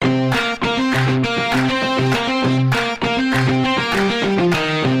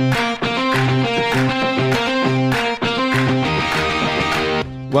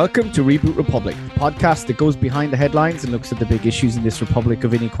welcome to Reboot Republic, the podcast that goes behind the headlines and looks at the big issues in this republic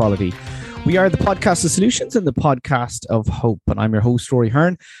of inequality. We are the podcast of solutions and the podcast of hope, and I'm your host, Rory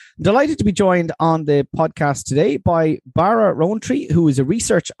Hearn. I'm delighted to be joined on the podcast today by Bara Rowntree, who is a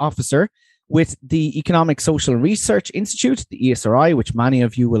research officer with the Economic Social and Research Institute, the ESRI, which many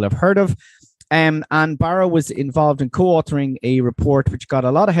of you will have heard of. And Bara was involved in co-authoring a report which got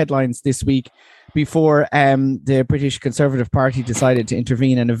a lot of headlines this week before the British Conservative Party decided to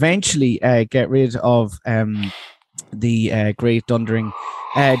intervene and eventually get rid of the great Dundering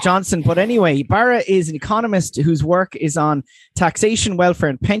Johnson. But anyway, Bara is an economist whose work is on taxation, welfare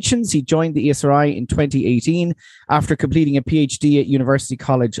and pensions. He joined the ESRI in 2018 after completing a PhD at University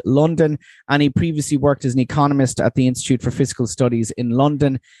College London, and he previously worked as an economist at the Institute for Fiscal Studies in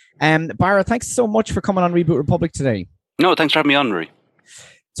London. Bara, thanks so much for coming on Reboot Republic today. No, thanks for having me on, Rory.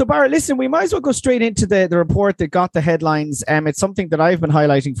 So, Bara, listen, we might as well go straight into the report that got the headlines. It's something that I've been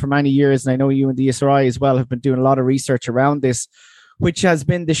highlighting for many years, and I know you and the ESRI as well have been doing a lot of research around this, which has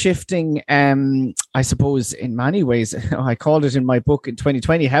been the shifting, I suppose, in many ways, I called it in my book in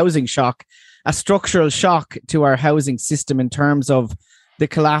 2020, housing shock, a structural shock to our housing system in terms of the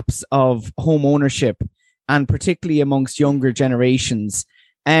collapse of home ownership, and particularly amongst younger generations.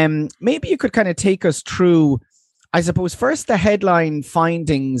 Maybe you could kind of take us through, I suppose, first the headline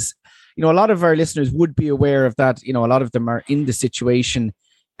findings. You know, a lot of our listeners would be aware of that. You know, a lot of them are in the situation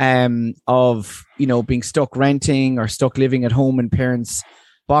of, you know, being stuck renting or stuck living at home in parents'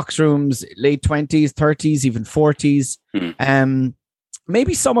 box rooms, late 20s, 30s, even 40s.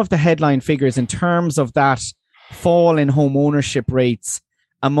 Maybe some of the headline figures in terms of that fall in home ownership rates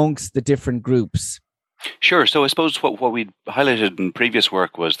amongst the different groups. Sure. So I suppose what we highlighted in previous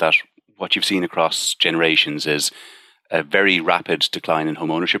work was that what you've seen across generations is a very rapid decline in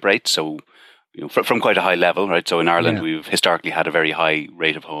home ownership rates. So, you know, from quite a high level, right? So in Ireland, we've historically had a very high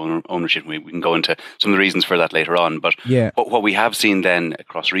rate of home ownership. We can go into some of the reasons for that later on. But what we have seen then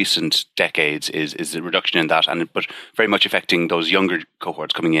across recent decades is a reduction in that, but very much affecting those younger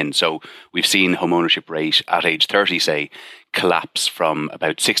cohorts coming in. So we've seen home ownership rate at age 30, say, collapse from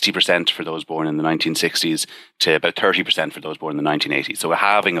about 60% for those born in the 1960s to about 30% for those born in the 1980s. So a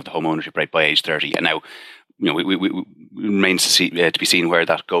halving of the home ownership rate by age 30. And now, you know, we remains to be seen where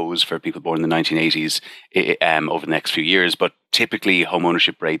that goes for people born in the 1980s over the next few years. But typically, home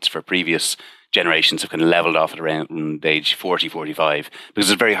ownership rates for previous generations have kind of leveled off at around age 40, 45, because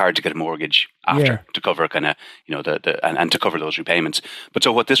it's very hard to get a mortgage after to cover kind of, you know, and to cover those repayments. But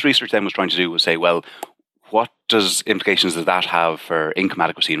so what this research then was trying to do was say, well, what implications does that have for income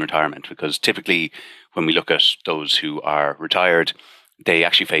adequacy in retirement? Because typically, when we look at those who are retired, they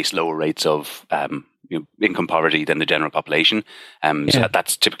actually face lower rates of income poverty than the general population. So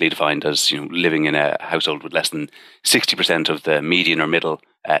that's typically defined as, you know, living in a household with less than 60% of the median or middle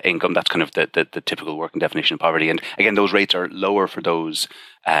income. That's kind of the typical working definition of poverty. And again, those rates are lower for those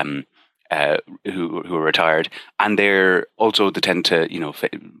who are retired, and they're also they tend to, you know,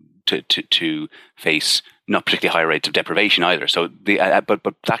 to face not particularly high rates of deprivation either. So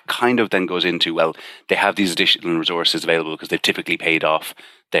but that kind of then goes into, well, they have these additional resources available because they've typically paid off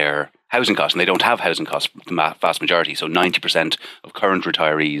their housing costs, and they don't have housing costs, the vast majority. So 90% of current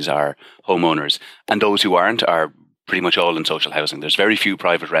retirees are homeowners, and those who aren't are pretty much all in social housing. There's very few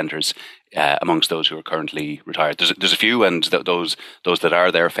private renters amongst those who are currently retired. There's a few, and those that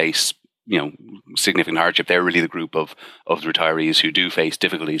are there face, you know, significant hardship. They're really the group of the retirees who do face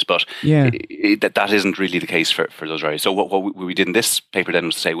difficulties, but that isn't really the case for those retirees. So what we did in this paper then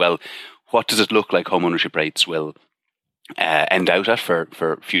was to say, well, what does it look like home ownership rates will end out at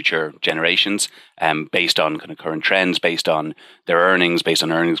for future generations, based on kind of current trends, based on their earnings, based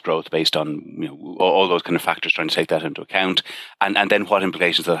on earnings growth, based on, you know, all those kind of factors, trying to take that into account, and then what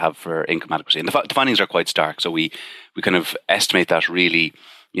implications they'll have for income adequacy. And the findings are quite stark. So we kind of estimate that really,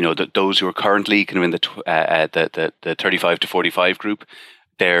 you know, that those who are currently kind of in the 35 to 45 group,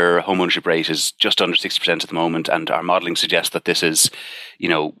 their home ownership rate is just under 60% at the moment, and our modelling suggests that this is, you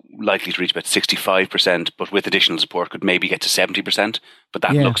know, likely to reach about 65%, but with additional support could maybe get to 70%. But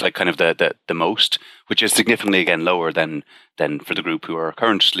that looks like kind of the most, which is significantly again lower than for the group who are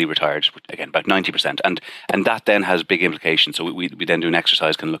currently retired, again about 90%, and that then has big implications. So we then do an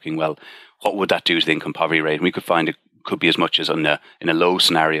exercise kind of looking, well, what would that do to the income poverty rate? And we could find it could be as much as in a low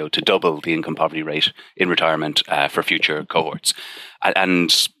scenario to double the income poverty rate in retirement for future cohorts.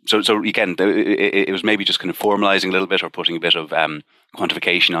 And so again, it was maybe just kind of formalizing a little bit or putting a bit of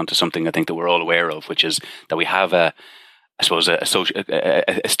quantification onto something I think that we're all aware of, which is that we have a I suppose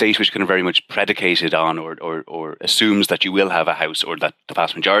a state which kind of very much predicated on or assumes that you will have a house, or that the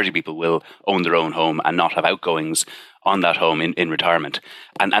vast majority of people will own their own home and not have outgoings on that home in retirement.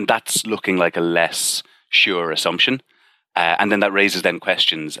 And that's looking like a less sure assumption. And then that raises then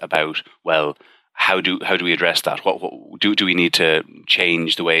questions about, well, how do we address that? What do we need to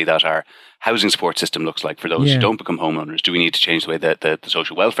change the way that our housing support system looks like for those who don't become homeowners? Do we need to change the way that the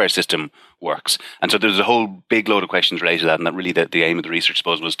social welfare system works? And so there's a whole big load of questions related to that, and that really the aim of the research, I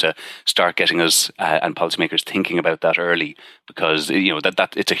suppose, was to start getting us and policymakers thinking about that early, because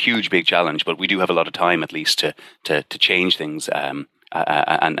that it's a huge, big challenge, but we do have a lot of time at least to change things and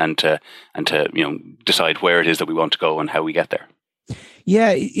to decide where it is that we want to go and how we get there.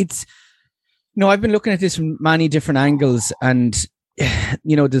 Yeah, it's. I've been looking at this from many different angles, and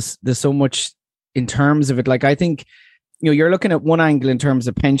there's so much in terms of it. Like, I think you're looking at one angle in terms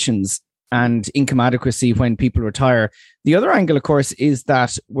of pensions and income adequacy when people retire. The other angle, of course, is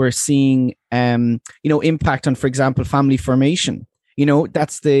that we're seeing impact on, for example, family formation.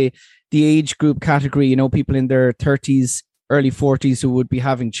 That's the age group category. People in their 30s, early 40s who would be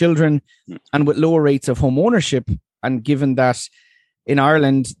having children, and with lower rates of home ownership. And given that in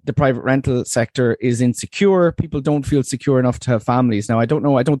Ireland, the private rental sector is insecure, people don't feel secure enough to have families. Now, I don't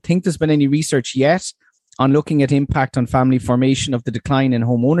know. I don't think there's been any research yet on looking at impact on family formation of the decline in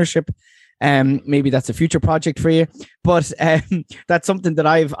home ownership. Maybe that's a future project for you, but that's something that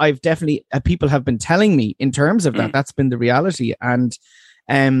I've definitely people have been telling me in terms of that. That's been the reality. And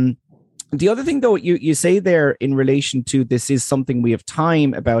the other thing, though, you say there in relation to this is something we have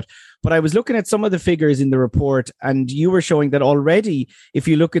time about. But I was looking at some of the figures in the report, and you were showing that already, if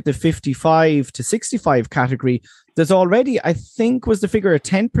you look at the 55 to 65 category, there's already, I think, was the figure a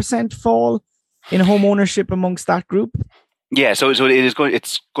 10% fall in home ownership amongst that group? Yeah, so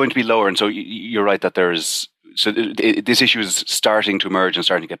it's going to be lower. And so you're right that this issue is starting to emerge and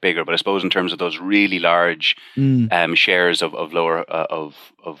starting to get bigger. But I suppose in terms of those really large shares of lower of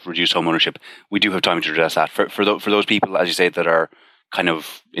reduced home ownership, we do have time to address that. For those people, as you say, that are kind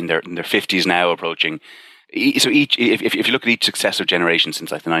of in their 50s now approaching. So if you look at each successive generation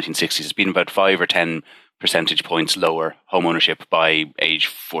since like the 1960s, it's been about 5 or 10 percentage points lower home ownership by age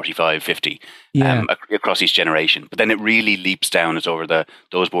 45, 50 across each generation. But then it really leaps down. It's over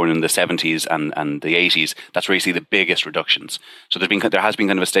those born in the 70s and the 80s. That's where you see the biggest reductions. So there has been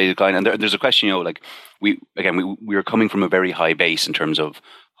kind of a steady decline. And there's a question, we are coming from a very high base in terms of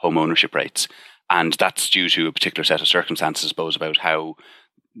home ownership rates. And that's due to a particular set of circumstances, I suppose, about how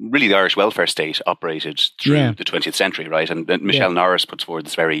really the Irish welfare state operated through the 20th century, right? And Michelle Norris puts forward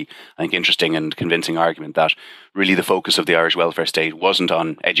this very, I think, interesting and convincing argument that really the focus of the Irish welfare state wasn't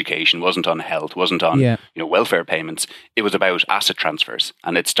on education, wasn't on health, wasn't on welfare payments. It was about asset transfers,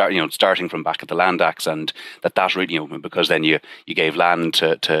 and it's starting from back at the Land Acts, and that really because then you gave land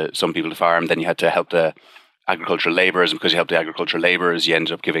to some people to farm, then you had to help the agricultural labourers, and because you helped the agricultural labourers, you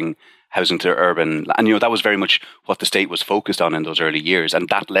ended up giving housing to urban, and that was very much what the state was focused on in those early years, and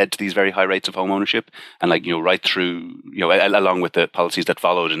that led to these very high rates of home ownership, and right through along with the policies that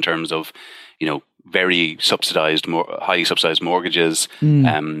followed in terms of very subsidized, highly subsidized mortgages,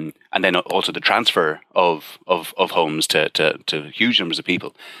 and then also the transfer of homes to huge numbers of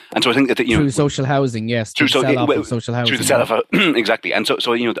people, and so I think that through social housing, yes, through social housing, through the sell-off, exactly, and so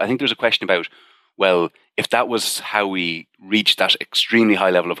I think there's a question about, well, if that was how we reached that extremely high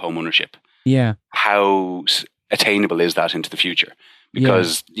level of home ownership, how attainable is that into the future?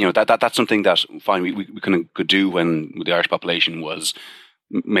 Because that's something that fine we could do when the Irish population was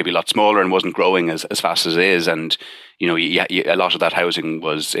maybe a lot smaller and wasn't growing as fast as it is, and a lot of that housing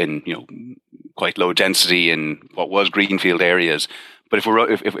was in quite low density in what was greenfield areas. But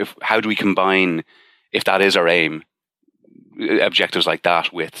if how do we combine, if that is our aim, objectives like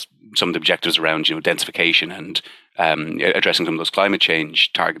that with some of the objectives around densification and addressing some of those climate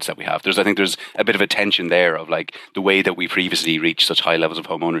change targets that we have? I think there's a bit of a tension there of like the way that we previously reached such high levels of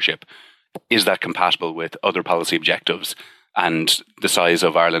home ownership. Is that compatible with other policy objectives and the size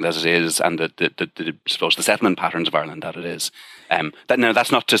of Ireland as it is, and the suppose the settlement patterns of Ireland that it is?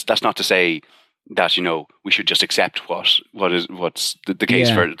 That's not to say that we should just accept what's the case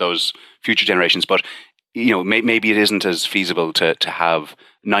for those future generations, but maybe it isn't as feasible to have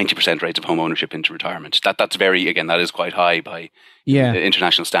 90% rates of home ownership into retirement. That's very, again, that is quite high by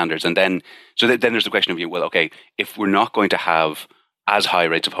international standards. And then there's the question of, well, okay, if we're not going to have as high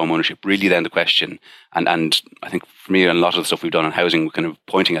rates of home ownership, really then the question, and I think for me, and a lot of the stuff we've done on housing, we're kind of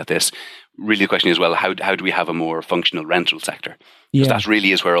pointing at this, really the question is, well, how do we have a more functional rental sector? Because that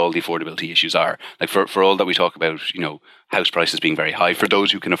really is where all the affordability issues are. Like for all that we talk about, house prices being very high, for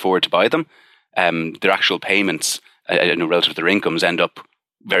those who can afford to buy them, their actual payments relative to their incomes, end up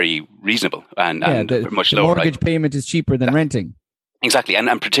very reasonable and much the lower. mortgage payment is cheaper than renting. Exactly, and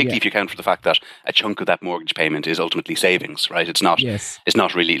particularly if you account for the fact that a chunk of that mortgage payment is ultimately savings, right? It's not. Yes. It's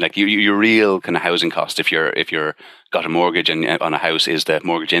not really like your real kind of housing cost. If you're got a mortgage and on a house is the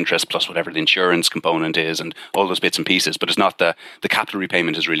mortgage interest plus whatever the insurance component is and all those bits and pieces. But it's not the capital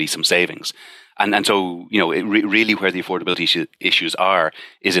repayment is really some savings, and so really where the affordability issues are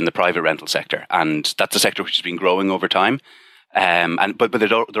is in the private rental sector, and that's a sector which has been growing over time. But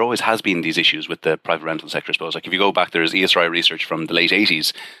there always has been these issues with the private rental sector, I suppose. Like if you go back, there's ESRI research from the late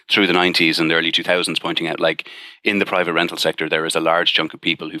 80s through the 90s and the early 2000s pointing out, like in the private rental sector, there is a large chunk of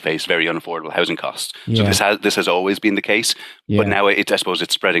people who face very unaffordable housing costs. Yeah. So this has always been the case, but now I suppose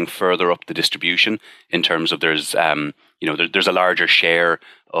it's spreading further up the distribution in terms of there's a larger share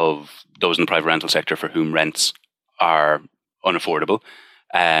of those in the private rental sector for whom rents are unaffordable.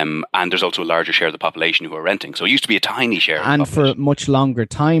 And there's also a larger share of the population who are renting. So it used to be a tiny share. And for much longer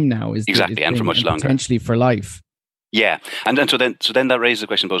time now. And for much longer. Potentially for life. Yeah. And so then that raises the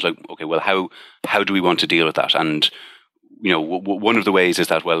question, both like, okay, well, how do we want to deal with that? And, one of the ways is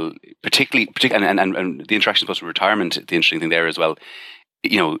that, well, particularly and the interaction with retirement, the interesting thing there as well,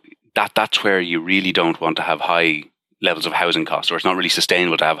 that's where you really don't want to have high levels of housing costs, or it's not really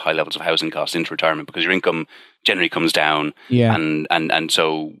sustainable to have high levels of housing costs into retirement because your income generally comes down. Yeah. And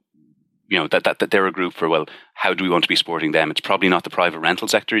so, that they're a group for, well, how do we want to be supporting them? It's probably not the private rental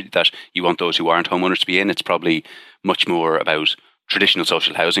sector that you want those who aren't homeowners to be in. It's probably much more about traditional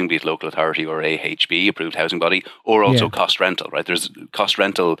social housing, be it local authority or AHB, approved housing body, or also cost rental, right? There's cost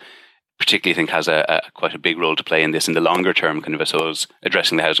rental, particularly I think has quite a big role to play in this in the longer term, kind of, I suppose,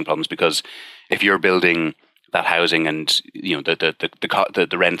 addressing the housing problems, because if you're building that housing and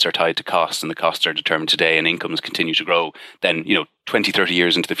the rents are tied to costs and the costs are determined today and incomes continue to grow, then 20, 30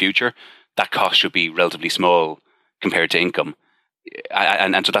 years into the future, that cost should be relatively small compared to income.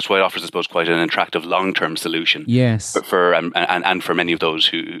 And so that's why it offers, I suppose, quite an attractive long-term solution. Yes. For many of those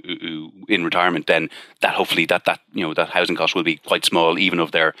who in retirement, then that hopefully that housing cost will be quite small, even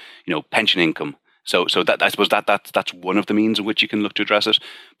of their pension income. So that, I suppose, that's one of the means in which you can look to address it.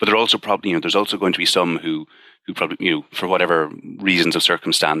 But there are also probably there's also going to be some who probably for whatever reasons of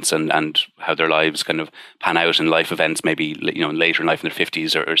circumstance and how their lives kind of pan out in life events, maybe later in life in their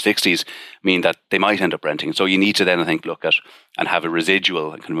 50s or 60s, mean that they might end up renting. So you need to then, I think, look at and have a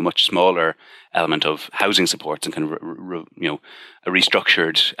residual and kind of a much smaller element of housing supports and kind of a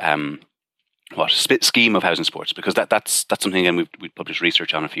restructured scheme of housing supports, because that's something, again, we published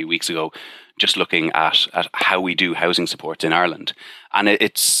research on a few weeks ago, just looking at how we do housing supports in Ireland. And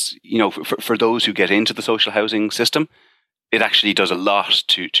it's for those who get into the social housing system, it actually does a lot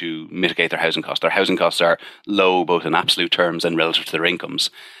to mitigate their housing costs. Their housing costs are low both in absolute terms and relative to their incomes.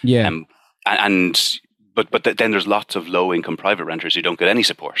 Yeah. But then there's lots of low income private renters who don't get any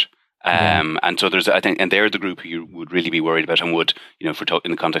support. And so I think they're the group who you would really be worried about and would, in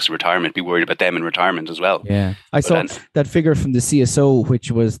the context of retirement, be worried about them in retirement as well. Yeah. I saw that figure from the CSO,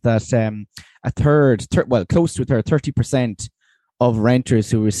 which was that close to a third, 30% of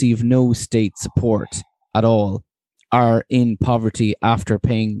renters who receive no state support at all are in poverty after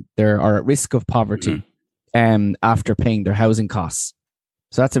paying are at risk of poverty after paying their housing costs.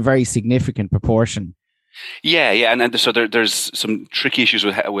 So that's a very significant proportion. Yeah, and so there's some tricky issues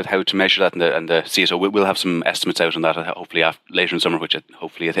with how to measure that, and the CSO will have some estimates out on that, hopefully later in summer, which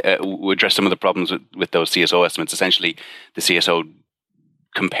hopefully will address some of the problems with those CSO estimates. Essentially, the CSO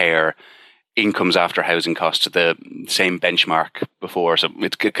compare incomes after housing costs to the same benchmark before, so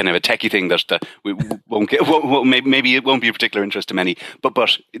it's kind of a techie thing that we won't get. Maybe it won't be of particular interest to many, but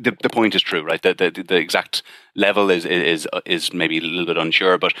the point is true, right? The exact level is maybe a little bit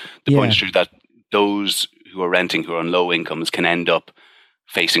unsure, but the point is true that those who are renting, who are on low incomes, can end up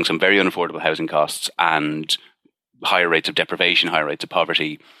facing some very unaffordable housing costs and higher rates of deprivation, higher rates of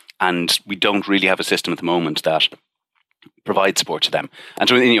poverty. And we don't really have a system at the moment that provides support to them. And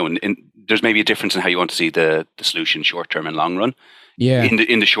so, there's maybe a difference in how you want to see the solution short term and long run. Yeah.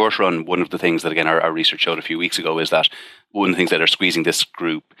 In the short run, one of the things that, again, our research showed a few weeks ago is that one of the things that are squeezing this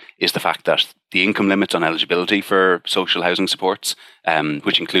group is the fact that the income limits on eligibility for social housing supports,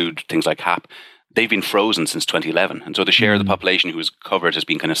 which include things like HAP, they've been frozen since 2011. And so the share of the population who is covered has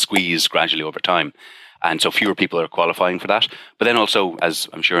been kind of squeezed gradually over time. And so fewer people are qualifying for that. But then also, as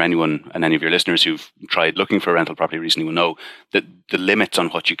I'm sure anyone and any of your listeners who've tried looking for a rental property recently will know, that the limits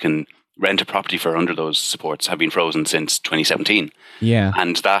on what you can rent a property for under those supports have been frozen since 2017. Yeah.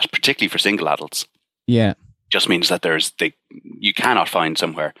 And that, particularly for single adults, just means that you cannot find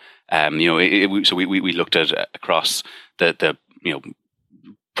somewhere. So we looked at across the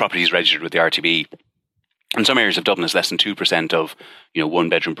properties registered with the RTB, in some areas of Dublin, it's less than 2% of, one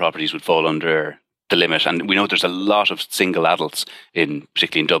bedroom properties would fall under the limit. And we know there's a lot of single adults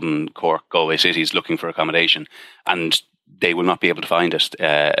particularly in Dublin, Cork, Galway cities looking for accommodation, and they will not be able to find it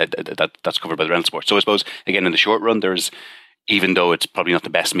that's covered by the rental support. So I suppose, again, in the short run, even though it's probably not the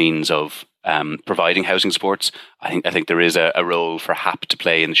best means of providing housing supports, I think there is a role for HAP to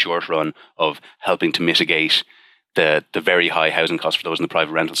play in the short run of helping to mitigate the very high housing costs for those in the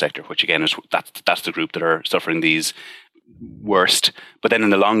private rental sector, which again that's the group that are suffering these worst. But then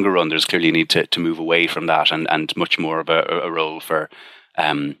in the longer run, there's clearly a need to move away from that and much more of a role for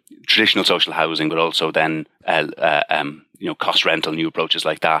traditional social housing, but also then cost rental, new approaches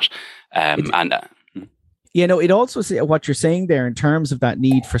like that. It also what you're saying there in terms of that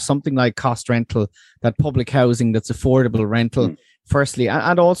need for something like cost rental, that public housing that's affordable rental, firstly,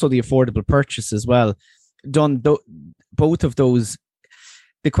 and also the affordable purchase as well. Both of those.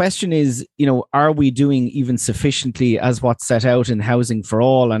 The question is, are we doing even sufficiently as what's set out in Housing for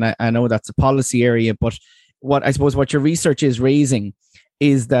All? And I know that's a policy area, but what your research is raising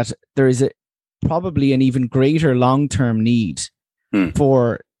is that there is probably an even greater long-term need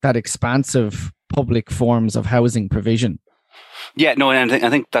for that expansive public forms of housing provision. Yeah, no, and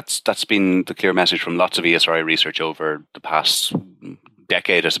I think that's been the clear message from lots of ESRI research over the past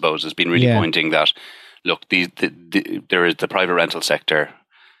decade, I suppose, has been really pointing that, look, there is the private rental sector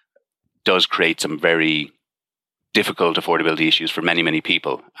does create some very difficult affordability issues for many, many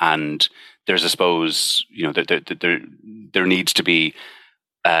people. And there's, I suppose, there needs to be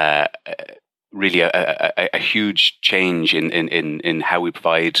really a huge change in how we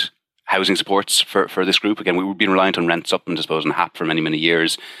provide housing supports for this group. Again, we've been reliant on rent supplement, I suppose, and HAP for many, many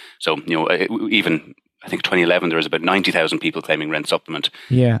years. So, even I think 2011 there was about 90,000 people claiming rent supplement.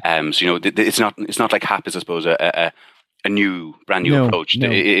 Yeah. So it's not like HAP is, I suppose, a brand new approach. No.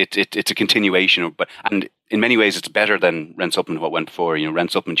 It's a continuation and in many ways it's better than rent supplement what went before.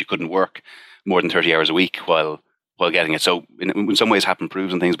 Rent supplement, you couldn't work more than 30 hours a week while getting it. So in some ways HAP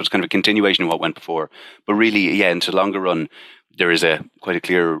improves and things, but it's kind of a continuation of what went before. But really, into the longer run, there is quite a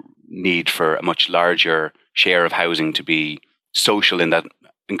clear need for a much larger share of housing to be social in that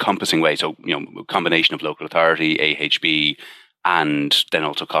encompassing way. So, a combination of local authority, AHB, and then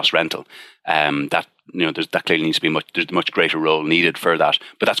also cost rental. That clearly needs to be there's a much greater role needed for that,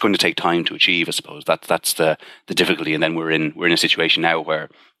 but that's going to take time to achieve, I suppose. That's the difficulty. And then we're in a situation now where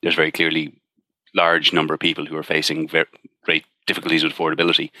there's very clearly large number of people who are facing very great difficulties with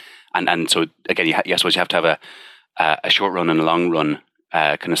affordability. And so again, I suppose you have to have a short run and a long run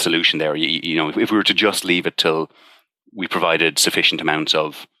kind of solution there. If we were to just leave it till we provided sufficient amounts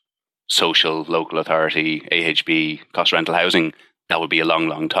of social, local authority, AHB, cost rental housing, that would be a long,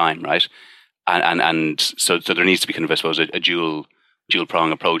 long time, right? And so there needs to be kind of, I suppose, a dual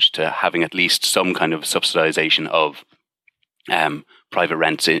prong approach to having at least some kind of subsidization of private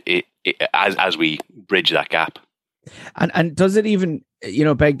rents as we bridge that gap. And does it even,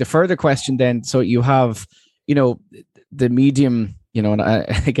 beg the further question then? So you have, the medium, and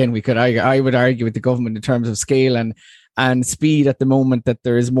again, I would argue with the government in terms of scale and speed at the moment that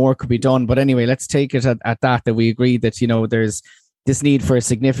there is more could be done. But anyway, let's take it at that we agree that, there's this need for a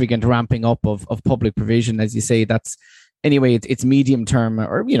significant ramping up of public provision. As you say, that's anyway, it's medium term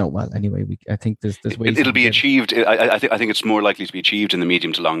or, I think there's ways. It'll be achieved. I think it's more likely to be achieved in the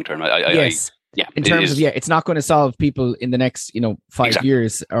medium to long term. Yes. In terms of, it's not going to solve people in the next, 5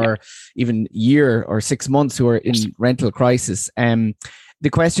 years or even year or 6 months who are in rental crisis. The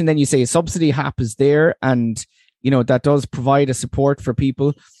question then you say subsidy HAP is there and, that does provide a support for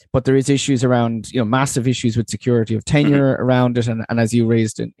people, but there is issues around, massive issues with security of tenure around it. And as you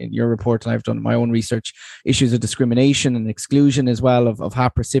raised in your report, and I've done my own research, issues of discrimination and exclusion as well of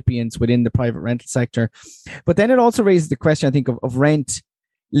HAP recipients within the private rental sector. But then it also raises the question, I think, of rent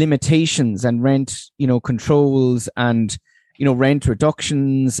limitations and rent, controls and, rent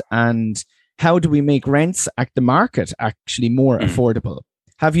reductions, and how do we make rents at the market actually more affordable?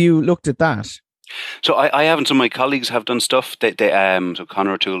 Have you looked at that? So I haven't. Some of my colleagues have done stuff. They so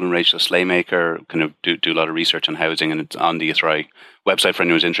Conor O'Toole and Rachel Slaymaker kind of do a lot of research on housing, and it's on the ESRI website for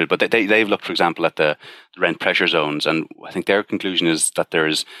anyone who's interested. But they've looked, for example, at the rent pressure zones, and I think their conclusion is that there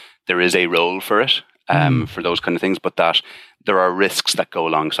is a role for it for those kind of things, but that there are risks that go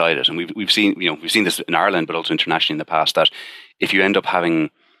alongside it. And we've seen this in Ireland, but also internationally in the past, that if you end up having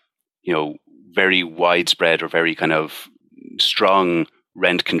very widespread or very kind of strong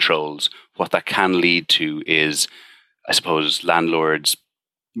rent controls, what that can lead to is, I suppose, landlords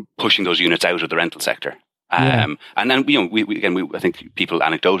pushing those units out of the rental sector. And then I think people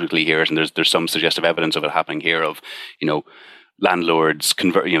anecdotally hear it, and there's some suggestive evidence of it happening here of landlords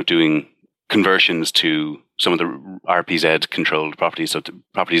doing conversions to some of the RPZ controlled properties, so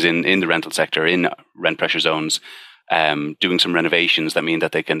properties in the rental sector, in rent pressure zones, doing some renovations that mean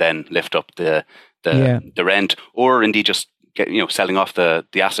that they can then lift up the rent, or indeed just selling off the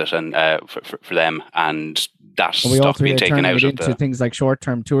asset and for them, and that stock being taken out into things like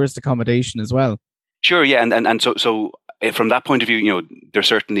short-term tourist accommodation as well. Sure, yeah, and so from that point of view, there's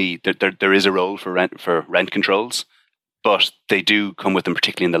certainly there is a role for rent controls, but they do come with them,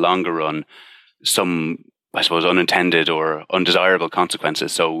 particularly in the longer run, some, I suppose, unintended or undesirable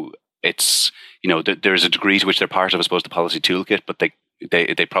consequences. So it's there's a degree to which they're part of, I suppose, the policy toolkit, but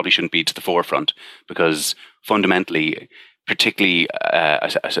they probably shouldn't be to the forefront, because fundamentally, particularly I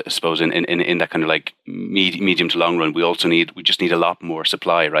suppose in that kind of like medium to long run, we just need a lot more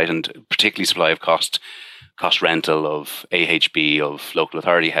supply, right? And particularly supply of cost rental, of AHB, of local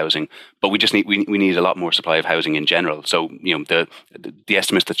authority housing, but we need a lot more supply of housing in general. So the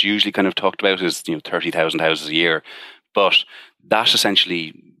estimates that's usually kind of talked about is 30,000 houses a year, but that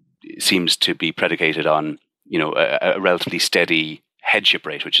essentially seems to be predicated on a relatively steady headship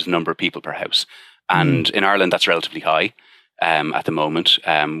rate, which is the number of people per house, and in Ireland that's relatively high. At the moment,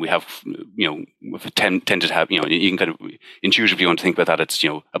 we have, tended to have, you can kind of intuitively want to think about that. It's,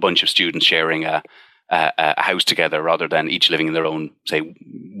 a bunch of students sharing a house together rather than each living in their own, say,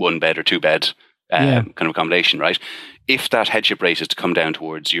 1 bed or 2 bed kind of accommodation, right? If that headship rate is to come down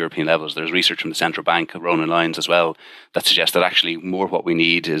towards European levels, there's research from the Central Bank, Ronan Lyons as well, that suggests that actually more what we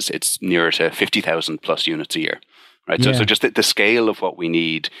need is it's nearer to 50,000 plus units a year, right? Yeah. So just the scale of what we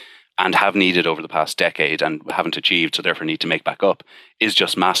need and have needed over the past decade and haven't achieved, so therefore need to make back up, is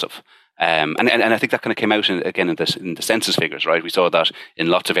just massive. And I think that kind of came out in the census figures, right? We saw that in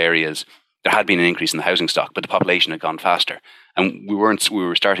lots of areas there had been an increase in the housing stock, but the population had gone faster. And we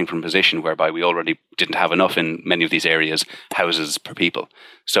were starting from a position whereby we already didn't have enough in many of these areas, houses per people.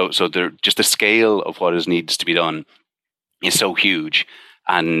 So just the scale of what needs to be done is so huge.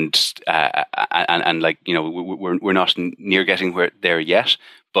 And like, we're not near getting there yet,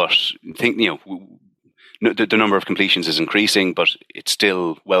 but the number of completions is increasing, but it's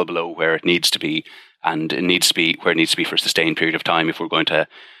still well below where it needs to be, and it needs to be where it needs to be for a sustained period of time if we're going to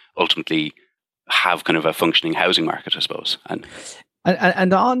ultimately have kind of a functioning housing market, I suppose.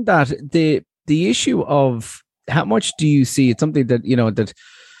 And on that, the issue of how much do you see, it's something that, that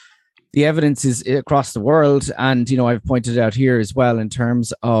the evidence is across the world, and, I've pointed out here as well, in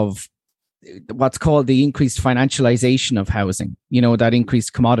terms of what's called the increased financialization of housing, that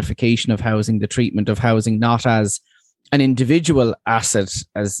increased commodification of housing, the treatment of housing not as an individual asset,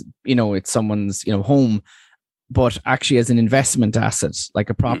 as, it's someone's, home, but actually as an investment asset, like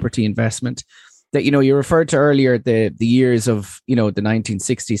a property investment. That, you referred to earlier the years of, the 1960s,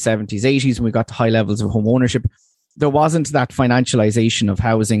 70s, 80s, when we got to high levels of home ownership. There wasn't that financialization of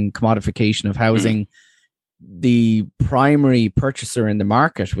housing, commodification of housing. The primary purchaser in the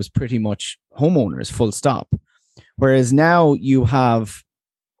market was pretty much homeowners, full stop. Whereas now you have,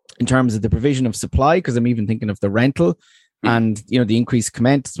 in terms of the provision of supply, because I'm even thinking of the rental, and, the increased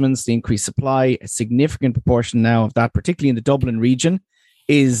commencements, the increased supply, a significant proportion now of that, particularly in the Dublin region,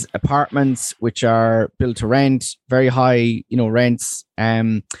 is apartments which are built to rent, very high, rents.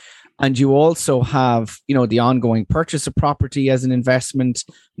 And you also have, the ongoing purchase of property as an investment,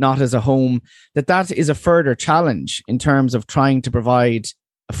 not as a home. That is a further challenge in terms of trying to provide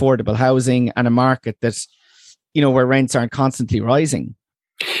affordable housing and a market that's, where rents aren't constantly rising.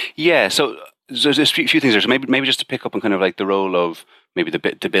 Yeah. So there's a few things there. So maybe just to pick up on kind of like the role of maybe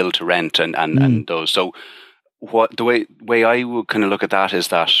the build to rent and those. So the way I would kind of look at that is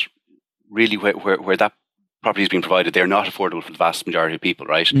that really where that property is being provided, they're not affordable for the vast majority of people,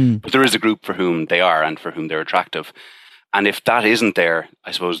 right? But there is a group for whom they are and for whom they're attractive. And if that isn't there,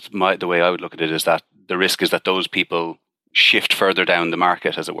 I suppose the way I would look at it is that the risk is that those people shift further down the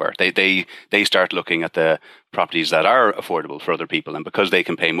market, as it were. They start looking at the properties that are affordable for other people, and because they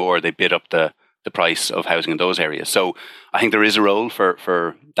can pay more, they bid up the price of housing in those areas. So I think there is a role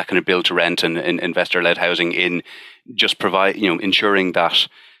for that kind of build to rent and investor-led housing in just ensuring that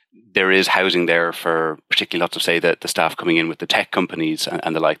there is housing there for particularly lots of, say, the staff coming in with the tech companies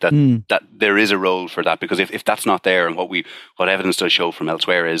and the like, that there is a role for that, because if that's not there, and what evidence does show from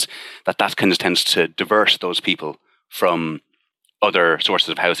elsewhere is that kind of tends to divert those people from other sources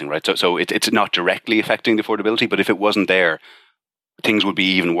of housing, right? So it's not directly affecting the affordability, but if it wasn't there, things would be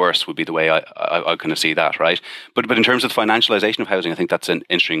even worse, would be the way I kind of see that, right? But in terms of the financialization of housing, I think that's an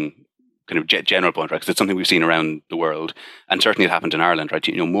interesting kind of general point, right? Because it's something we've seen around the world, and certainly it happened in Ireland, right?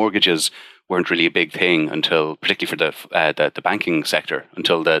 Mortgages weren't really a big thing until, particularly for the banking sector,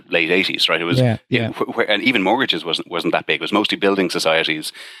 until the late 80s, right? It was, and even mortgages wasn't that big. It was mostly building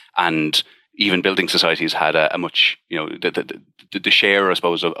societies and even building societies had a much, the share, I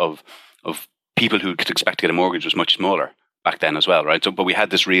suppose, of people who could expect to get a mortgage was much smaller back then as well, right? So, but we had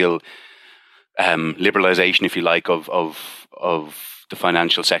this real liberalization, if you like, of the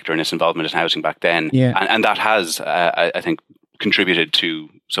financial sector and its involvement in housing back then, and that has, I think, contributed to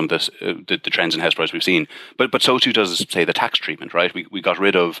some of the trends in house price we've seen. But so too does, say, the tax treatment, right? We got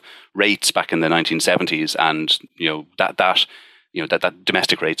rid of rates back in the 1970s, and that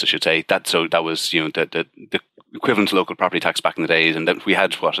domestic rates, I should say, that was the equivalent to local property tax back in the days, and then we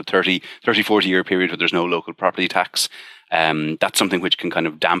had a 40 year period where there's no local property tax. That's something which can kind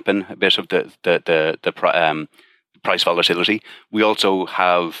of dampen a bit of the price volatility. We also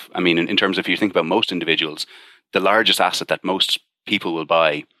have, in terms of, if you think about most individuals, the largest asset that most people will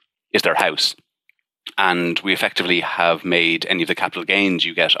buy is their house. And we effectively have made any of the capital gains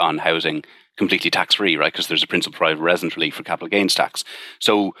you get on housing completely tax-free, right? Because there's a principal private resident relief for capital gains tax.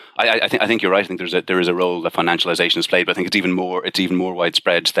 So I think you're right. I think there is a role that financialization has played, but I think it's even more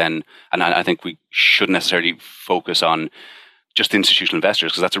widespread than, and I think we shouldn't necessarily focus on just institutional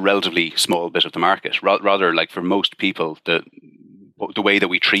investors, because that's a relatively small bit of the market. Rather, like, for most people, the way that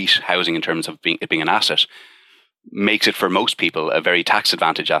we treat housing in terms of it being an asset makes it, for most people, a very tax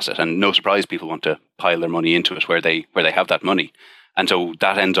advantage asset, and no surprise people want to pile their money into it where they have that money, and so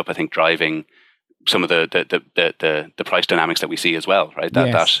that ends up, I think, driving some of the price dynamics that we see as well, right?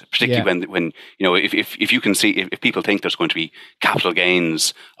 That particularly when if you can see, if people think there's going to be capital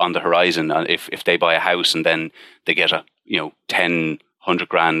gains on the horizon, if they buy a house and then they get a 100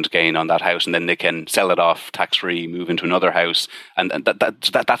 grand gain on that house, and then they can sell it off tax-free, move into another house, and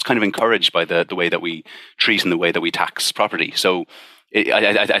that's kind of encouraged by the way that we treat and the way that we tax property. So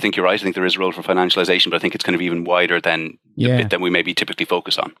I think you're right. I think there is a role for financialization, but I think it's kind of even wider than the bit that we maybe typically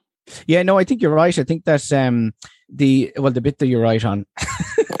focus on. Yeah, no, I think you're right. I think that the bit that you're right on,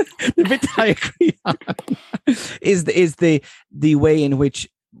 the bit that I agree on, is the way in which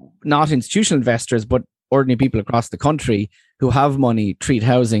not institutional investors, but ordinary people across the country who have money treat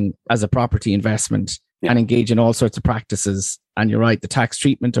housing as a property investment and engage in all sorts of practices. And you're right, the tax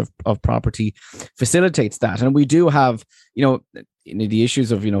treatment of property facilitates that. And we do have, the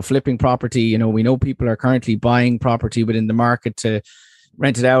issues of, flipping property. We know people are currently buying property within the market to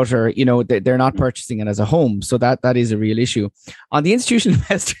rent it out, or, they're not purchasing it as a home. So that is a real issue. On the institutional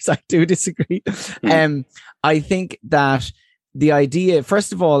investors, I do disagree. I think that the idea,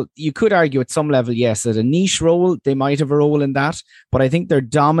 first of all, you could argue at some level, yes, at a niche role, they might have a role in that, but I think their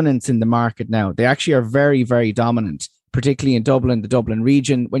dominance in the market now, they actually are very, very dominant, particularly in Dublin, the Dublin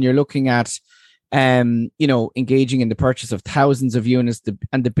region, when you're looking at, engaging in the purchase of thousands of units,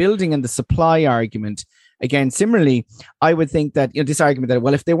 and the building and the supply argument. Again, similarly, I would think that, this argument that,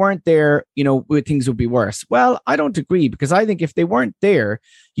 well, if they weren't there, things would be worse. Well, I don't agree, because I think if they weren't there,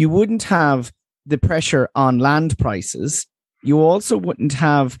 you wouldn't have the pressure on land prices. You also wouldn't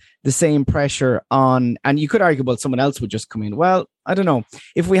have the same pressure on, and you could argue, well, someone else would just come in. Well, I don't know.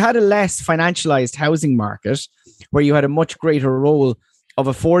 If we had a less financialized housing market, where you had a much greater role of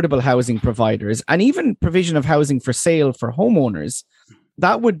affordable housing providers and even provision of housing for sale for homeowners,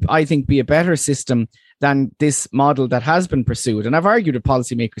 that would, I think, be a better system than this model that has been pursued. And I've argued with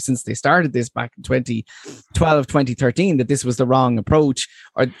policymakers since they started this back in 2012, 2013, that this was the wrong approach,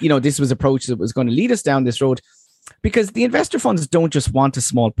 or, this was an approach that was going to lead us down this road. Because the investor funds don't just want a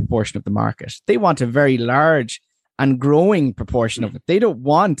small proportion of the market. They want a very large and growing proportion of it. They don't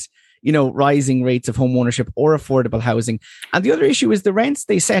want, rising rates of home ownership or affordable housing. And the other issue is the rents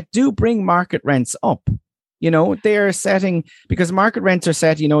they set do bring market rents up. They are setting, because market rents are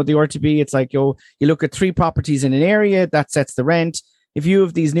set, the RTB, it's like, you look at 3 properties in an area, that sets the rent. If you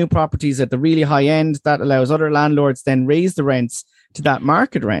have these new properties at the really high end, that allows other landlords then raise the rents to that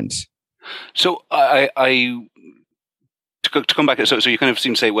market rent. So to come back, so you kind of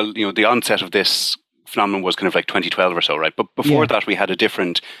seem to say, well, the onset of this phenomenon was kind of like 2012 or so, right? But before that, we had a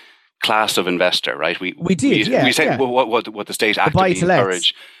different class of investor, right? We said what the state actively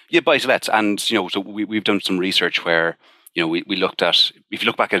encouraged. Yeah, buy-to-lets. And, so we've done some research where, we looked at, if you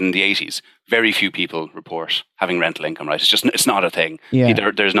look back in the 80s, very few people report having rental income, right? It's not a thing.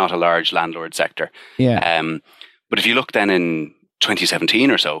 Yeah. There's not a large landlord sector. Yeah. But if you look then in 2017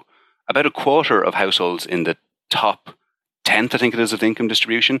 or so, about a quarter of households in the top 10th, I think it is, of the income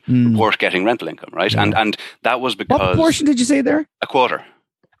distribution report getting rental income, right? Yeah. And that was because... What proportion did you say there? A quarter.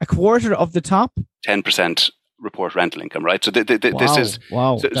 A quarter of the top? 10% report rental income, right? So this is...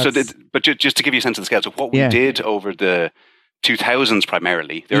 Wow. But just to give you a sense of the scale, so what we did over the 2000s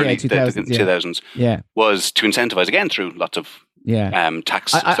primarily, the early 2000s, was to incentivize, again, through lots of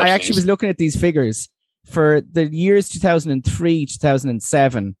tax... I actually was looking at these figures. For the years 2003,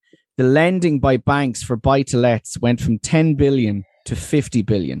 2007, the lending by banks for buy-to-lets went from 10 billion to 50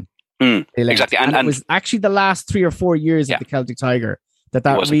 billion. Exactly. And it was actually the last 3 or 4 years of the Celtic Tiger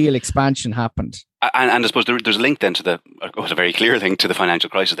that real expansion happened. And I suppose there's a link then it was a very clear link to the financial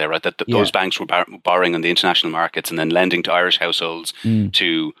crisis there, right? That those banks were borrowing on the international markets and then lending to Irish households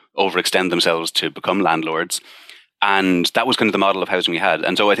to overextend themselves to become landlords. And that was kind of the model of housing we had.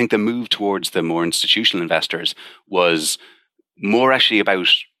 And so I think the move towards the more institutional investors was more actually about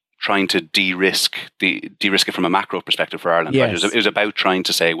trying to de-risk it from a macro perspective for Ireland. Yes. Right? It was about trying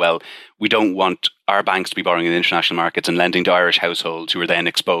to say, well, we don't want our banks to be borrowing in the international markets and lending to Irish households who are then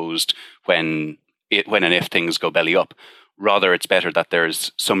exposed when and if things go belly up. Rather, it's better that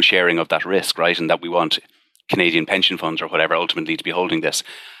there's some sharing of that risk, right? And that we want Canadian pension funds or whatever ultimately to be holding this.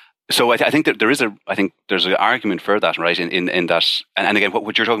 So I think that there's an argument for that, right? In that, and again,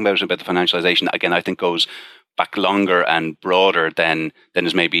 what you're talking about the financialization, again, I think goes back longer and broader than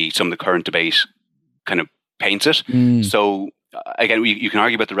is maybe some of the current debate kind of paints it. So again, you can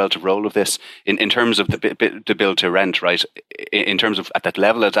argue about the relative role of this in terms of the build to rent, right? In terms of at that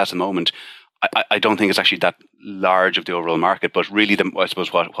level at the moment, I don't think it's actually that large of the overall market, but really, I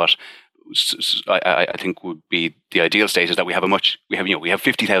suppose what I think would be the ideal state is that we have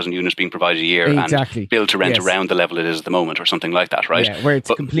 50,000 units being provided a year and build to rent around the level it is at the moment, or something like that, right? Yeah, where it's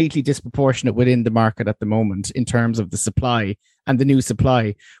completely disproportionate within the market at the moment in terms of the supply and the new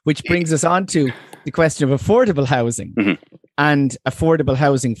supply, which brings us on to the question of affordable housing and affordable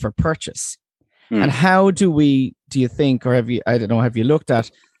housing for purchase. And how do you think, or have you looked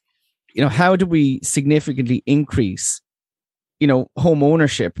at, how do we significantly increase home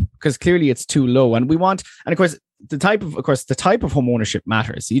ownership, because clearly it's too low, and of course the type of home ownership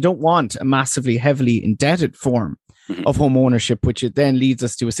matters. You don't want a massively heavily indebted form of home ownership, which then leads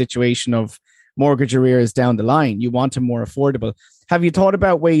us to a situation of mortgage arrears down the line. You want a more affordable. Have you thought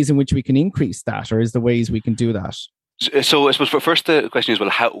about ways in which we can increase that, or is there ways we can do that? So I suppose first the question is,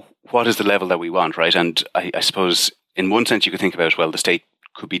 well, what is the level that we want, right? And I suppose in one sense you could think about, well, the state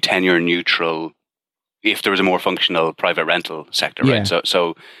could be tenure neutral if there was a more functional private rental sector, right?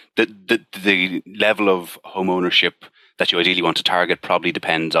 So the level of home ownership that you ideally want to target probably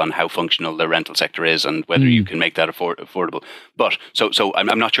depends on how functional the rental sector is and whether you can make that affordable. But so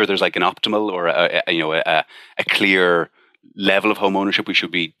I'm not sure there's like an optimal or a clear level of home ownership we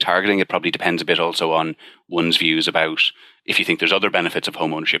should be targeting. It probably depends a bit also on one's views about if you think there's other benefits of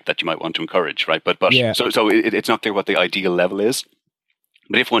home ownership that you might want to encourage, right? But so it's not clear what the ideal level is.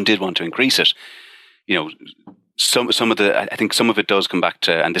 But if one did want to increase it, some of it does come back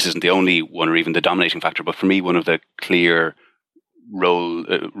to, and this isn't the only one or even the dominating factor, but for me, one of the clear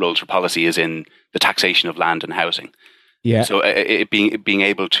roles for policy is in the taxation of land and housing. Yeah. So it being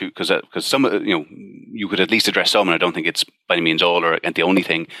able to, because some you could at least address some, and I don't think it's by any means all or the only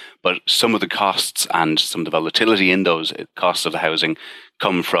thing, but some of the costs and some of the volatility in those costs of the housing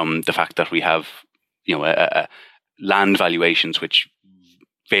come from the fact that we have land valuations which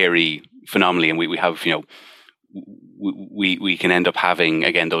vary phenomenally, and we have we can end up having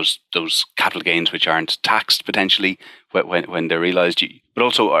again those capital gains which aren't taxed potentially when they're realized, but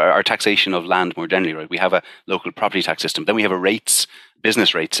also our taxation of land more generally, right? We have a local property tax system, then we have a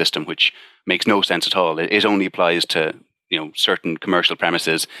business rate system which makes no sense at all. It only applies to certain commercial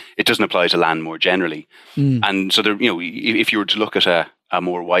premises. It doesn't apply to land more generally. And so there, if you were to look at a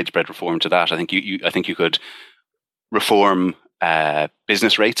more widespread reform to that, I think you could reform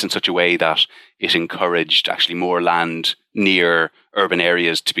business rates in such a way that it encouraged actually more land near urban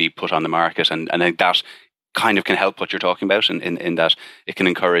areas to be put on the market, and I think that kind of can help what you're talking about in that it can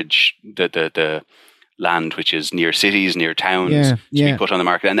encourage the land which is near cities, near towns to be put on the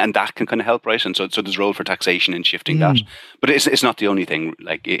market, and that can kind of help, right? And so there's a role for taxation in shifting that, but it's not the only thing.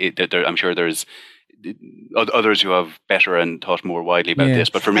 Like I'm sure there's others who have better and thought more widely about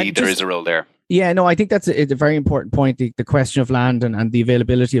this, but for me there is a role there. Yeah, no, I think that's a very important point, the question of land and the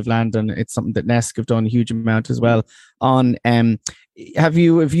availability of land, and it's something that NESC have done a huge amount as well on. Have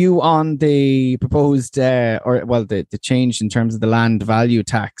you a view on the proposed the change in terms of the land value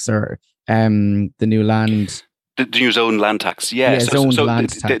tax, or the new land? The new zone land tax, zoned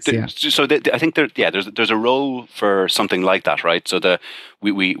land tax. So I think there's a role for something like that, right? So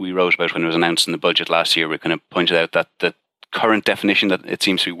we wrote about when it was announced in the budget last year. We kind of pointed out that the current definition that it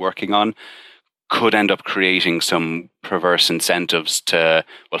seems to be working on could end up creating some perverse incentives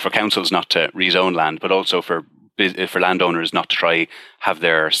for councils not to rezone land, but also for landowners not to try have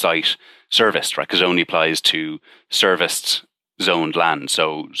their site serviced, right? Because it only applies to serviced zoned land.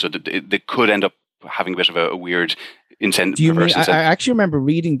 So they could end up having a bit of a weird incentive. I actually remember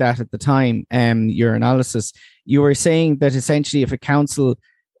reading that at the time. Your analysis, you were saying that essentially if a council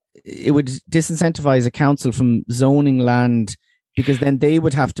it would disincentivize a council from zoning land because then they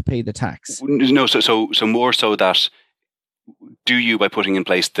would have to pay the tax. No, so more so that, do you, by putting in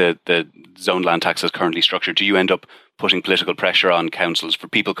place the zone land tax as currently structured, do you end up putting political pressure on councils for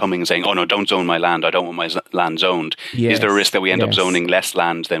people coming and saying, oh no, don't zone my land, I don't want my land zoned? Yes, is there a risk that we end up zoning less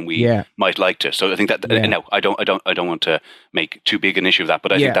land than we might like to? So I think that no, I don't want to make too big an issue of that,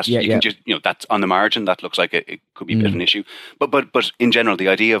 but I think that's can just, that's on the margin. That looks like it could be a bit of an issue, but in general, the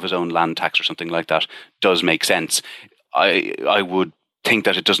idea of a zone land tax or something like that does make sense. I would think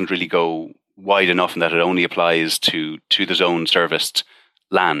that it doesn't really go wide enough and that it only applies to the zone serviced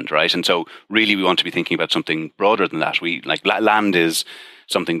land, right? And so really we want to be thinking about something broader than that. We like land is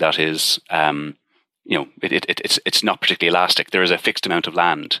something that is it's not particularly elastic. There is a fixed amount of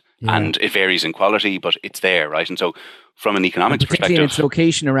land and it varies in quality, but it's there, right? And so from an economics perspective, its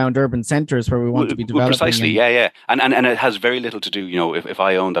location around urban centres where we want to be developing. Precisely, and it has very little to do. If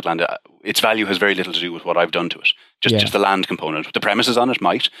I own that land, its value has very little to do with what I've done to it. Just the land component. The premises on it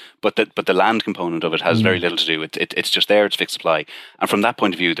might, but the land component of it has very little to do. It's just there. It's fixed supply, and from that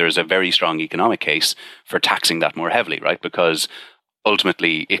point of view, there is a very strong economic case for taxing that more heavily, right? Because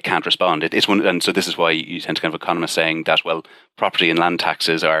ultimately it can't respond. It's one, and so this is why you tend to kind of economists saying that, well, property and land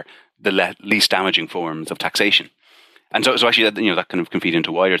taxes are the least damaging forms of taxation. And so actually, that kind of can feed into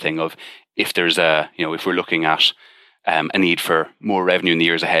a wider thing of if there's if we're looking at a need for more revenue in the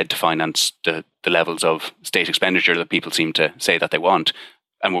years ahead to finance the levels of state expenditure that people seem to say that they want,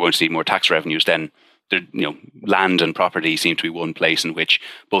 and we're going to see more tax revenues, then land and property seem to be one place in which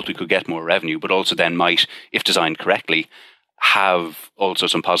both we could get more revenue, but also then might, if designed correctly, have also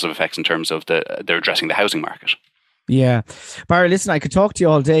some positive effects in terms of they're addressing the housing market. Yeah. Barry, listen, I could talk to you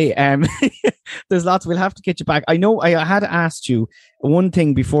all day. There's lots. We'll have to get you back. I know I had asked you one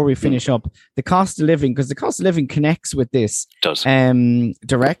thing before we finish up, the cost of living, because the cost of living connects with this. It does.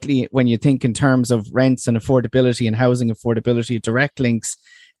 Directly when you think in terms of rents and affordability and housing affordability, direct links.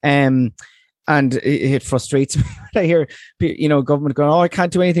 And it frustrates me when I hear, government going, oh, I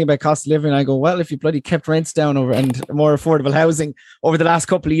can't do anything about cost of living. I go, well, if you bloody kept rents down and more affordable housing over the last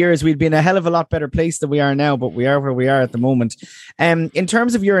couple of years, we'd be in a hell of a lot better place than we are now, but we are where we are at the moment. In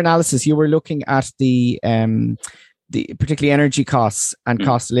terms of your analysis, you were looking at the particularly energy costs and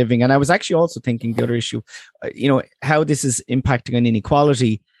cost of living. And I was actually also thinking the other issue, how this is impacting on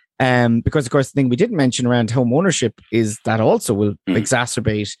inequality. Because, of course, the thing we didn't mention around home ownership is that also will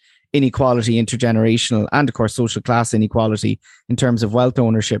exacerbate inequality, intergenerational, and of course social class inequality in terms of wealth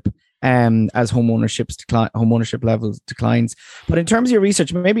ownership, as home ownership levels declines. But in terms of your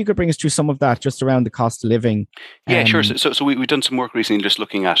research, maybe you could bring us through some of that just around the cost of living. Yeah, sure. So we've done some work recently just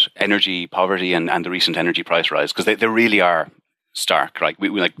looking at energy poverty and the recent energy price rise, because they really are stark. Right, we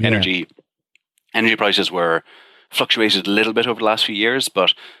like energy prices were fluctuated a little bit over the last few years,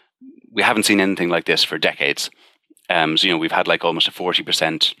 but we haven't seen anything like this for decades. So we've had like almost a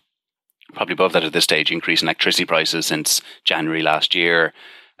 40%. Probably above that at this stage, increase in electricity prices since January last year.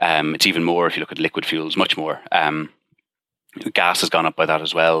 It's even more if you look at liquid fuels, much more. Gas has gone up by that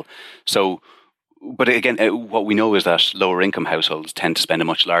as well. So, but again, what we know is that lower income households tend to spend a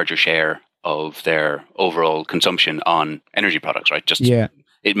much larger share of their overall consumption on energy products, right?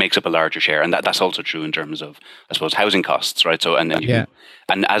 It makes up a larger share. And that's also true in terms of, I suppose, housing costs, right? So, and then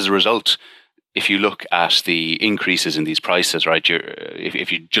and as a result, if you look at the increases in these prices, right,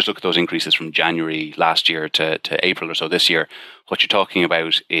 if you just look at those increases from January last year to April or so this year, what you're talking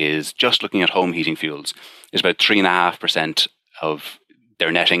about is, just looking at home heating fuels, is about 3.5% of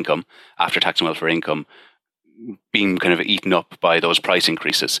their net income after tax and welfare income being kind of eaten up by those price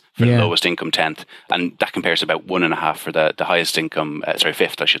increases for the lowest income 10th. And that compares to about 1.5% for the highest income,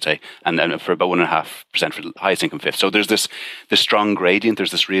 fifth, I should say, and then for about 1.5% for the highest income fifth. So there's this strong gradient.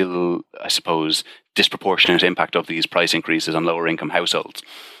 There's this real, I suppose, disproportionate impact of these price increases on lower income households.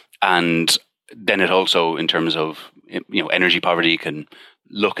 And then it also, in terms of, energy poverty, can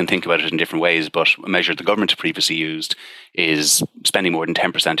look and think about it in different ways, but a measure the government previously used is spending more than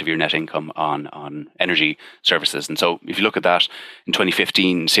 10% of your net income on energy services. And so if you look at that, in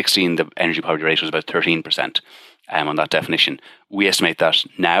 2015-16, the energy poverty rate was about 13% on that definition. We estimate that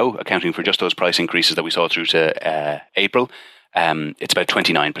now, accounting for just those price increases that we saw through to April, it's about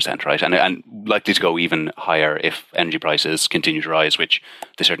 29%, right? And likely to go even higher if energy prices continue to rise, which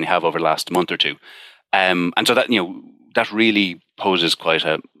they certainly have over the last month or two. And so that, that really poses quite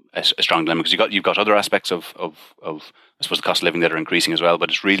a strong dilemma, because you've got other aspects of I suppose the cost of living that are increasing as well, but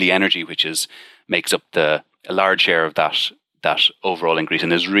it's really energy which makes up a large share of that overall increase,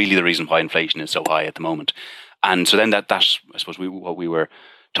 and is really the reason why inflation is so high at the moment. And so then that's I suppose what we were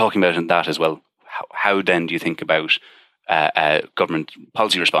talking about in that as well. How then do you think about government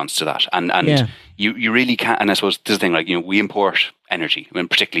policy response to that. And Yeah. you really can't. And I suppose this is the thing, like, we import energy, I mean,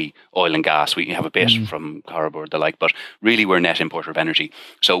 particularly oil and gas. We have a bit from Corrib or the like, but really we're a net importer of energy.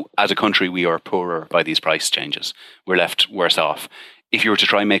 So as a country, we are poorer by these price changes. We're left worse off. If you were to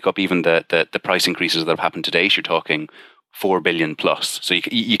try and make up even the price increases that have happened to date, you're talking 4 billion plus. So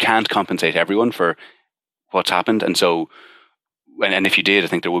you can't compensate everyone for what's happened. And so, and if you did, I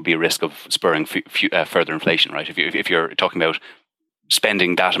think there would be a risk of spurring further inflation, right? If you're talking about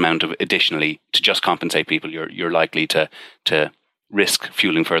spending that amount of additionally to just compensate people, you're likely to risk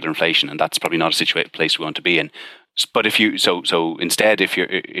fueling further inflation, and that's probably not a place we want to be in. But if you instead, if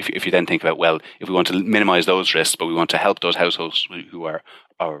you then think about, well, if we want to minimize those risks, but we want to help those households who are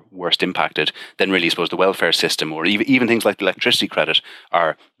worst impacted, then really, I suppose the welfare system, or even things like the electricity credit,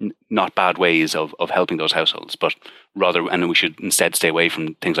 are not bad ways of helping those households. But rather, and we should instead stay away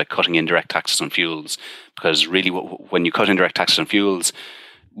from things like cutting indirect taxes on fuels, because really, when you cut indirect taxes on fuels,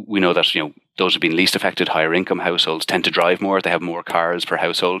 we know that those who've been least affected, higher income households, tend to drive more. They have more cars per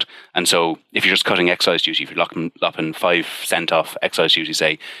household, and so if you're just cutting excise duty, if you're lopping 5 cent off excise duty,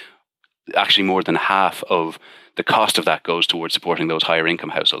 say, actually more than half of the cost of that goes towards supporting those higher income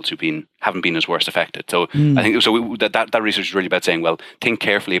households who haven't been as worst affected. So I think that research is really about saying, well, think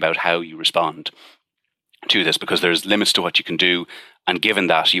carefully about how you respond to this, because there's limits to what you can do, and given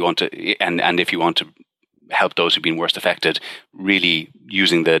that you want to, and if you want to help those who've been worst affected, really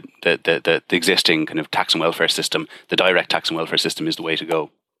using the existing kind of tax and welfare system, the direct tax and welfare system, is the way to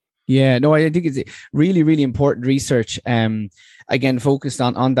go. Yeah, no, I think it's really, really important research. Again, focused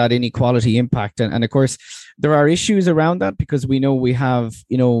on that inequality impact, and of course, there are issues around that, because we know we have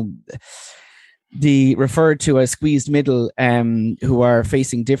the referred to as squeezed middle, who are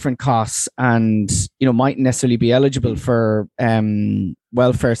facing different costs and mightn't necessarily be eligible for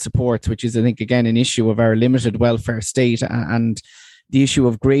welfare supports, which is, I think, again, an issue of our limited welfare state, and the issue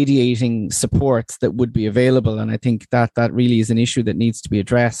of gradiating supports that would be available. And I think that really is an issue that needs to be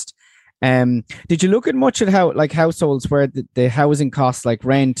addressed. Did you look at much at how, like, households where the housing costs, like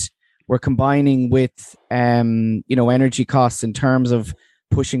rent, were combining with energy costs in terms of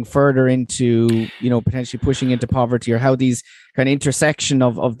pushing further into potentially pushing into poverty, or how these kind of intersection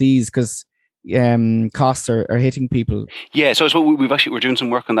of these, because costs are hitting people? Yeah, so we're doing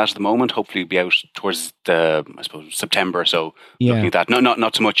some work on that at the moment. Hopefully, be out towards September. So looking at that,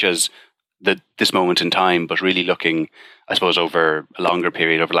 not so much as this moment in time, but really looking, I suppose, over a longer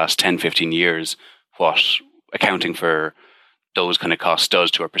period, over the last 10, 15 years, what accounting for those kind of costs does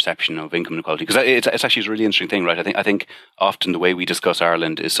to our perception of income inequality. Because it's actually a really interesting thing, right? I think often the way we discuss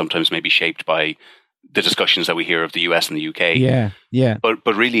Ireland is sometimes maybe shaped by the discussions that we hear of the US and the UK. Yeah.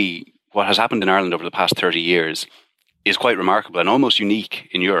 But really, what has happened in Ireland over the past 30 years is quite remarkable and almost unique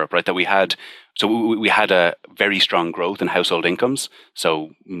in Europe, right? That we had a very strong growth in household incomes,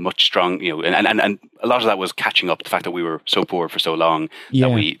 so much strong, and a lot of that was catching up the fact that we were so poor for so long, that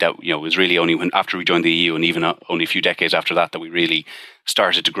was really only after we joined the EU, and even only a few decades after that we really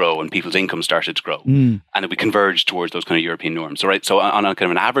started to grow and people's income started to grow, and that we converged towards those kind of European norms. So on a kind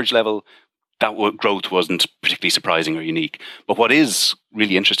of an average level, that growth wasn't particularly surprising or unique. But what is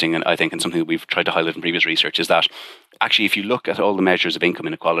really interesting, and I think, and something that we've tried to highlight in previous research, is that actually, if you look at all the measures of income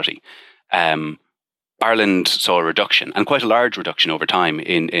inequality, Ireland saw a reduction, and quite a large reduction over time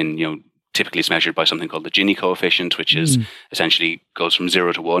in typically it's measured by something called the Gini coefficient, which is essentially goes from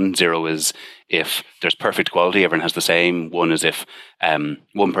 0 to 1. 0 is if there's perfect equality, everyone has the same. 1 is if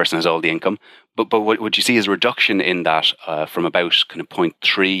one person has all the income. But what you see is a reduction in that from about kind of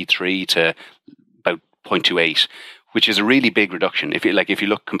 0.33 to about 0.28, which is a really big reduction. If you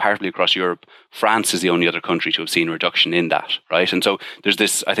look comparatively across Europe, France is the only other country to have seen a reduction in that, right? And so there's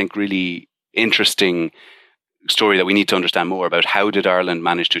this, I think, really interesting story that we need to understand more about. How did Ireland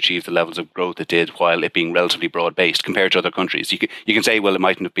manage to achieve the levels of growth it did while it being relatively broad-based compared to other countries? You can say, well, it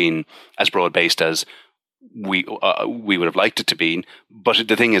mightn't have been as broad-based as we would have liked it to be, but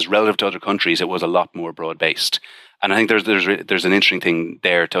the thing is, relative to other countries, it was a lot more broad-based. And I think there's an interesting thing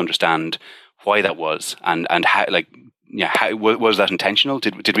there to understand why that was, and how, how was that intentional?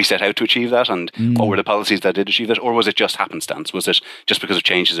 Did we set out to achieve that, and what were the policies that did achieve that, or was it just happenstance? Was it just because of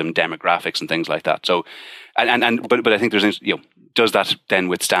changes in demographics and things like that? So, but I think there's does that then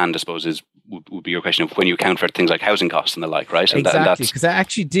withstand? I suppose would be your question of when you account for things like housing costs and the like, right? Exactly, because I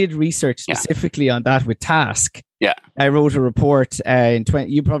actually did research specifically on that with TASC. Yeah, I wrote a report in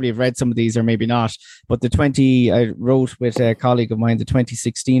 20. You probably have read some of these, or maybe not. But I wrote with a colleague of mine the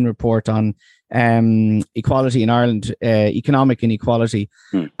 2016 report on equality in Ireland, economic inequality,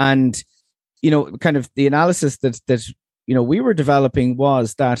 and kind of the analysis that we were developing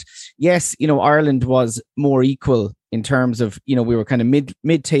was that yes, Ireland was more equal in terms of, we were kind of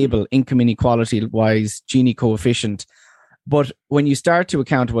mid-table income inequality wise, Gini coefficient. But when you start to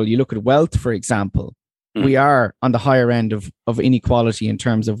account, well, you look at wealth, for example, we are on the higher end of inequality in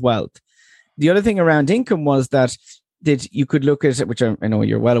terms of wealth. The other thing around income was that you could look at it, which I know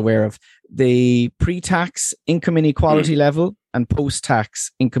you're well aware of, the pre-tax income inequality level and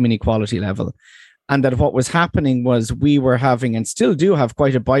post-tax income inequality level. And that what was happening was we were having, and still do have,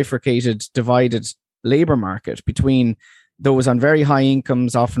 quite a bifurcated, divided labor market between those on very high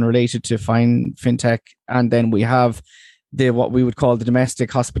incomes, often related to fintech, and then we have what we would call the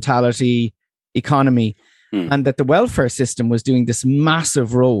domestic hospitality economy, and that the welfare system was doing this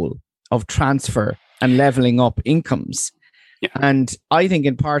massive role of transfer and leveling up incomes. Yeah. And I think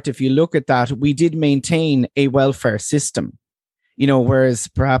in part, if you look at that, we did maintain a welfare system, whereas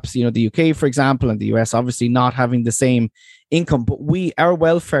perhaps, the UK, for example, and the US, obviously not having the same income, but our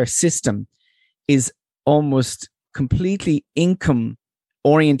welfare system is almost completely income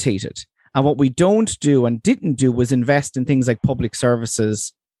orientated. And what we don't do and didn't do was invest in things like public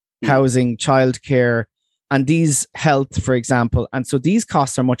services, housing, childcare, and these health, for example. And so these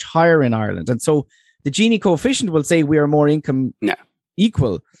costs are much higher in Ireland. And so the Gini coefficient will say we are more income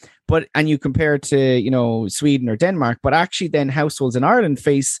equal, and you compare it to, Sweden or Denmark, but actually then households in Ireland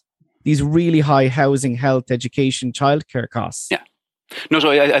face these really high housing, health, education, childcare costs. Yeah. No,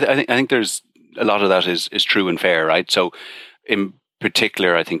 so I think there's a lot of that is true and fair, right? So in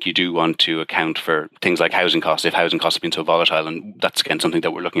particular, I think you do want to account for things like housing costs, if housing costs have been so volatile, and that's again something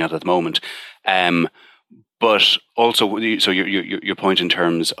that we're looking at the moment. But also, so your point in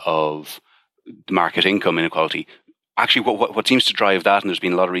terms of market income inequality, actually what seems to drive that, and there's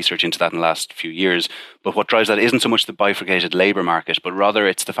been a lot of research into that in the last few years, but what drives that isn't so much the bifurcated labour market, but rather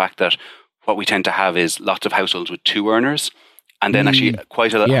it's the fact that what we tend to have is lots of households with two earners, and then actually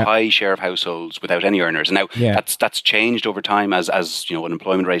quite a high share of households without any earners. And now that's changed over time as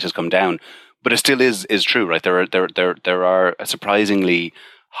unemployment rate has come down, but it still is true, right? There are a surprisingly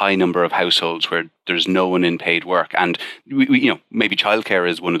high number of households where there's no one in paid work, and we maybe childcare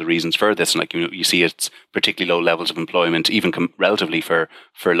is one of the reasons for this. And you see it's particularly low levels of employment, even relatively for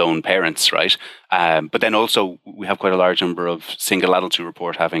lone parents, right? But then also we have quite a large number of single adults who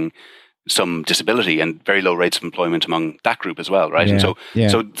report having some disability and very low rates of employment among that group as well, right? And so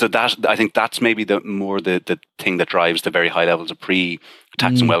that, I think that's maybe the thing that drives the very high levels of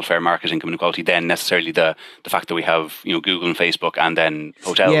pre-tax and welfare market income inequality, then necessarily the fact that we have Google and Facebook and then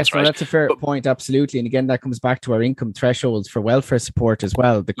hotels. Yes, right? That's a fair point, absolutely. And again, that comes back to our income thresholds for welfare support as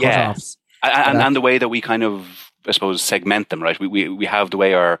well, the cutoffs. And the way that we kind of, I suppose, segment them, right? We have the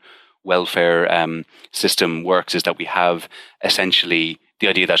way our welfare system works is that we have essentially the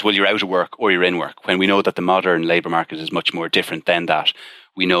idea that, well, you're out of work or you're in work, when we know that the modern labour market is much more different than that.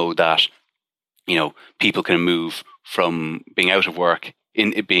 We know that, people can move from being out of work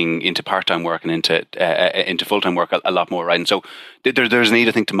into part-time work and into full-time work a lot more, right? And so there's a need,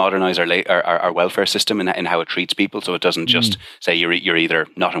 I think, to modernise our welfare system and how it treats people, so it doesn't just say you're either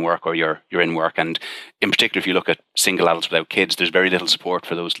not in work or you're in work. And in particular, if you look at single adults without kids, there's very little support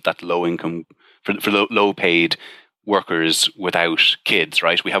for those that low income, for low paid workers without kids,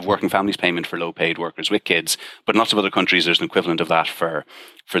 right? We have working families payment for low paid workers with kids, but in lots of other countries there's an equivalent of that for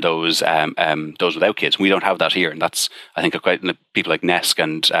those without kids. We don't have that here, and that's, I think, quite people like NESC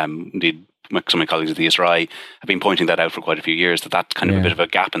and indeed some of my colleagues at the ESRI have been pointing that out for quite a few years, that's kind of a bit of a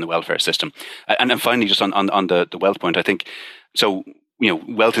gap in the welfare system. And then finally, just on the wealth point, I think so.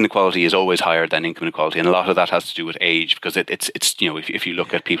 Wealth inequality is always higher than income inequality, and a lot of that has to do with age, because it's if you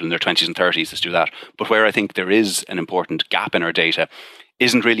look at people in their 20s and 30s, let's do that. But where I think there is an important gap in our data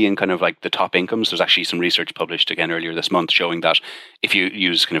isn't really in kind of like the top incomes. There's actually some research published again earlier this month showing that if you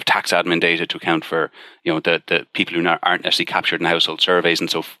use kind of tax admin data to account for the people who aren't necessarily captured in household surveys,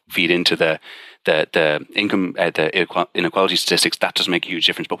 and so feed into the income the inequality statistics, that doesn't make a huge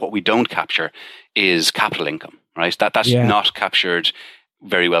difference. But what we don't capture is capital income, right? That's not captured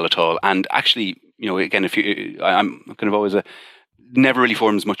very well at all. And actually, again, I'm kind of always never really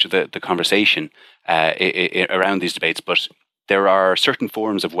forms much of the conversation around these debates, but there are certain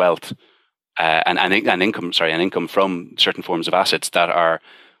forms of wealth and income from certain forms of assets that are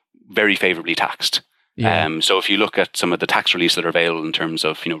very favorably taxed. Yeah. So if you look at some of the tax reliefs that are available in terms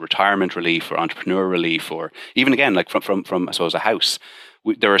of retirement relief or entrepreneur relief, or even again like from I suppose a house,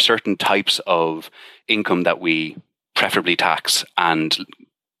 there are certain types of income that we preferably tax, and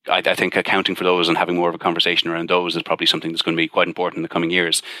I think accounting for those and having more of a conversation around those is probably something that's going to be quite important in the coming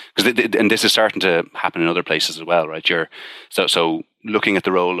years, and this is starting to happen in other places as well, right? So looking at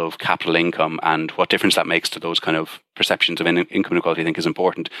the role of capital income and what difference that makes to those kind of perceptions of income inequality, I think, is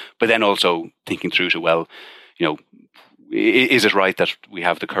important. But then also thinking through to, well, is it right that we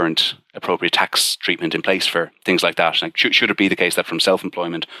have the current appropriate tax treatment in place for things like that? Like, should it be the case that from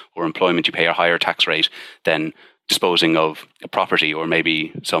self-employment or employment you pay a higher tax rate than disposing of a property or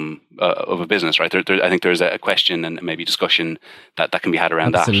maybe some of a business, right? I think there's a question and maybe discussion that can be had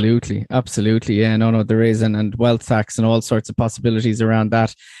around that. Absolutely. Yeah, no, there is, and wealth tax and all sorts of possibilities around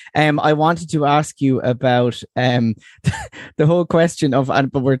that. I wanted to ask you about the whole question of,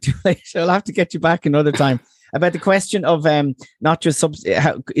 but we're too late. I'll have to get you back another time. About the question of not just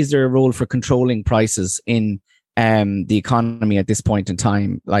is there a role for controlling prices in the economy at this point in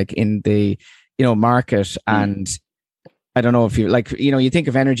time, like in the market? And I don't know if you think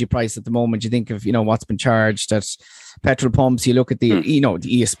of energy price at the moment, you think of what's been charged at petrol pumps. You look at the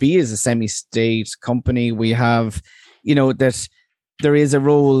the ESB is a semi-state company. We have that there is a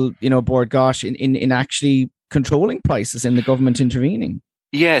role Bord Gáis in actually controlling prices and the government intervening.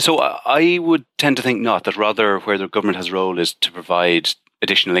 Yeah, so I would tend to think not, that rather where the government has a role is to provide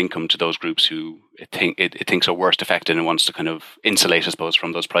additional income to those groups who it thinks are worst affected and wants to kind of insulate, I suppose,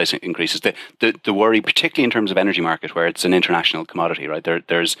 from those price increases. The worry, particularly in terms of energy market, where it's an international commodity, right?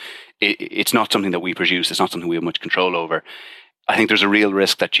 It's not something that we produce. It's not something we have much control over. I think there's a real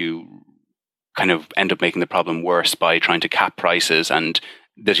risk that you kind of end up making the problem worse by trying to cap prices, and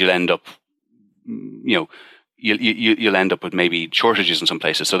that you'll end up, you'll end up with maybe shortages in some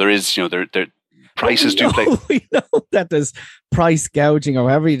places. So there is, prices do play. We know that there's price gouging, or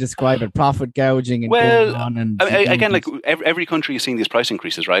however you describe it, profit gouging. And well, on and again, like every country is seeing these price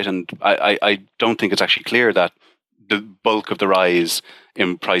increases, right? And I don't think it's actually clear that the bulk of the rise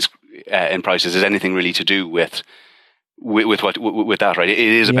in prices is anything really to do with that, right? It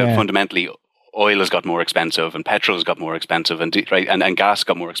is about fundamentally. Oil has got more expensive, and petrol has got more expensive, and gas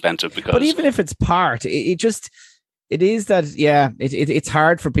got more expensive because. But even if it's part, it is that it's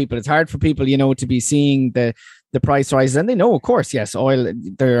hard for people. It's hard for people, to be seeing the price rises, and they know, of course, yes, oil.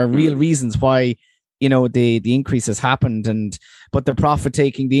 There are real reasons why the increase has happened, but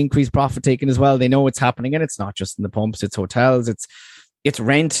the increased profit taking as well. They know it's happening, and it's not just in the pumps. It's hotels. It's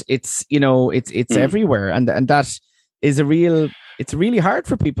rent. It's it's everywhere, and that is a real. It's really hard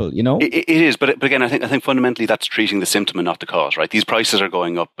for people, It is, but again, I think fundamentally that's treating the symptom and not the cause, right? These prices are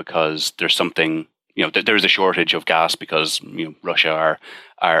going up because there's something, there's a shortage of gas because Russia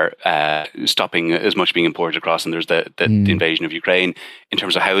are stopping as much being imported across, and there's the invasion of Ukraine. In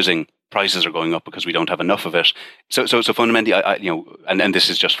terms of housing, prices are going up because we don't have enough of it. So fundamentally, and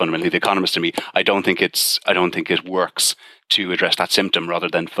this is just fundamentally the economist to me. I don't think it works to address that symptom rather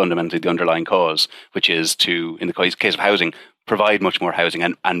than fundamentally the underlying cause, which is to, in the case of housing, provide much more housing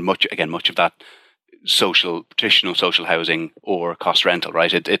and much of that traditional social housing or cost rental,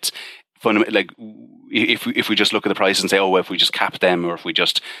 right? It's fundamentally, like, if we just look at the prices and say, if we just cap them or if we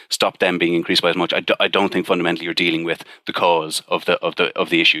just stop them being increased by as much, I don't think fundamentally you're dealing with the cause of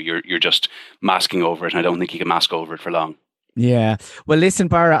the issue. You're just masking over it, and I don't think you can mask over it for long. Yeah. Well, listen,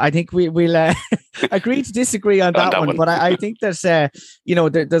 Barra, I think we'll agree to disagree on that one. But I think there's,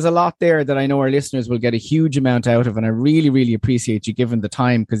 there's a lot there that I know our listeners will get a huge amount out of. And I really, really appreciate you giving the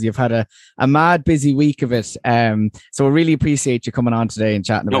time, because you've had a mad busy week of it. So I really appreciate you coming on today and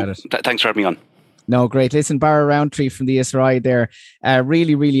chatting about it. Thanks for having me on. No, great. Listen, Barra Rowntree from the SRI there,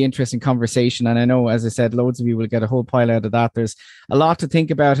 really, really interesting conversation. And I know, as I said, loads of you will get a whole pile out of that. There's a lot to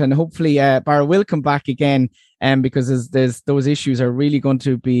think about, and hopefully Barra will come back again, because there's those issues are really going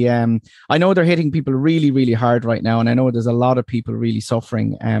to be, I know they're hitting people really, really hard right now. And I know there's a lot of people really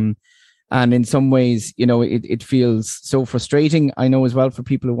suffering. And in some ways, it feels so frustrating. I know as well for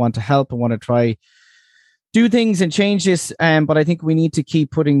people who want to help and want to try do things and change this, but I think we need to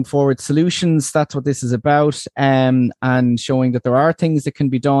keep putting forward solutions. That's what this is about, and showing that there are things that can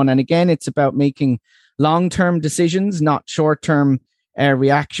be done. And again, it's about making long-term decisions, not short-term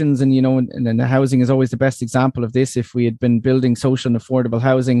reactions. And and the housing is always the best example of this. If we had been building social and affordable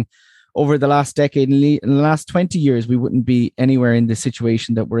housing over the last decade, in the last 20 years, we wouldn't be anywhere in the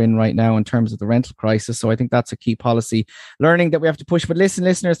situation that we're in right now in terms of the rental crisis. So I think that's a key policy learning that we have to push. But listen,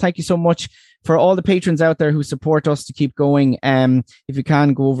 listeners, thank you so much for all the patrons out there who support us to keep going. If you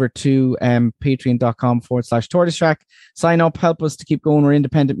can, go over to patreon.com/tortoisetrack, sign up, help us to keep going. We're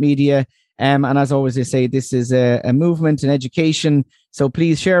independent media. And as always, I say, this is a movement in education. So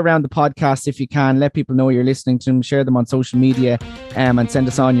please share around the podcast if you can. Let people know you're listening to them. Share them on social media, and send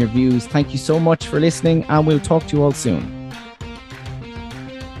us on your views. Thank you so much for listening, and we'll talk to you all soon.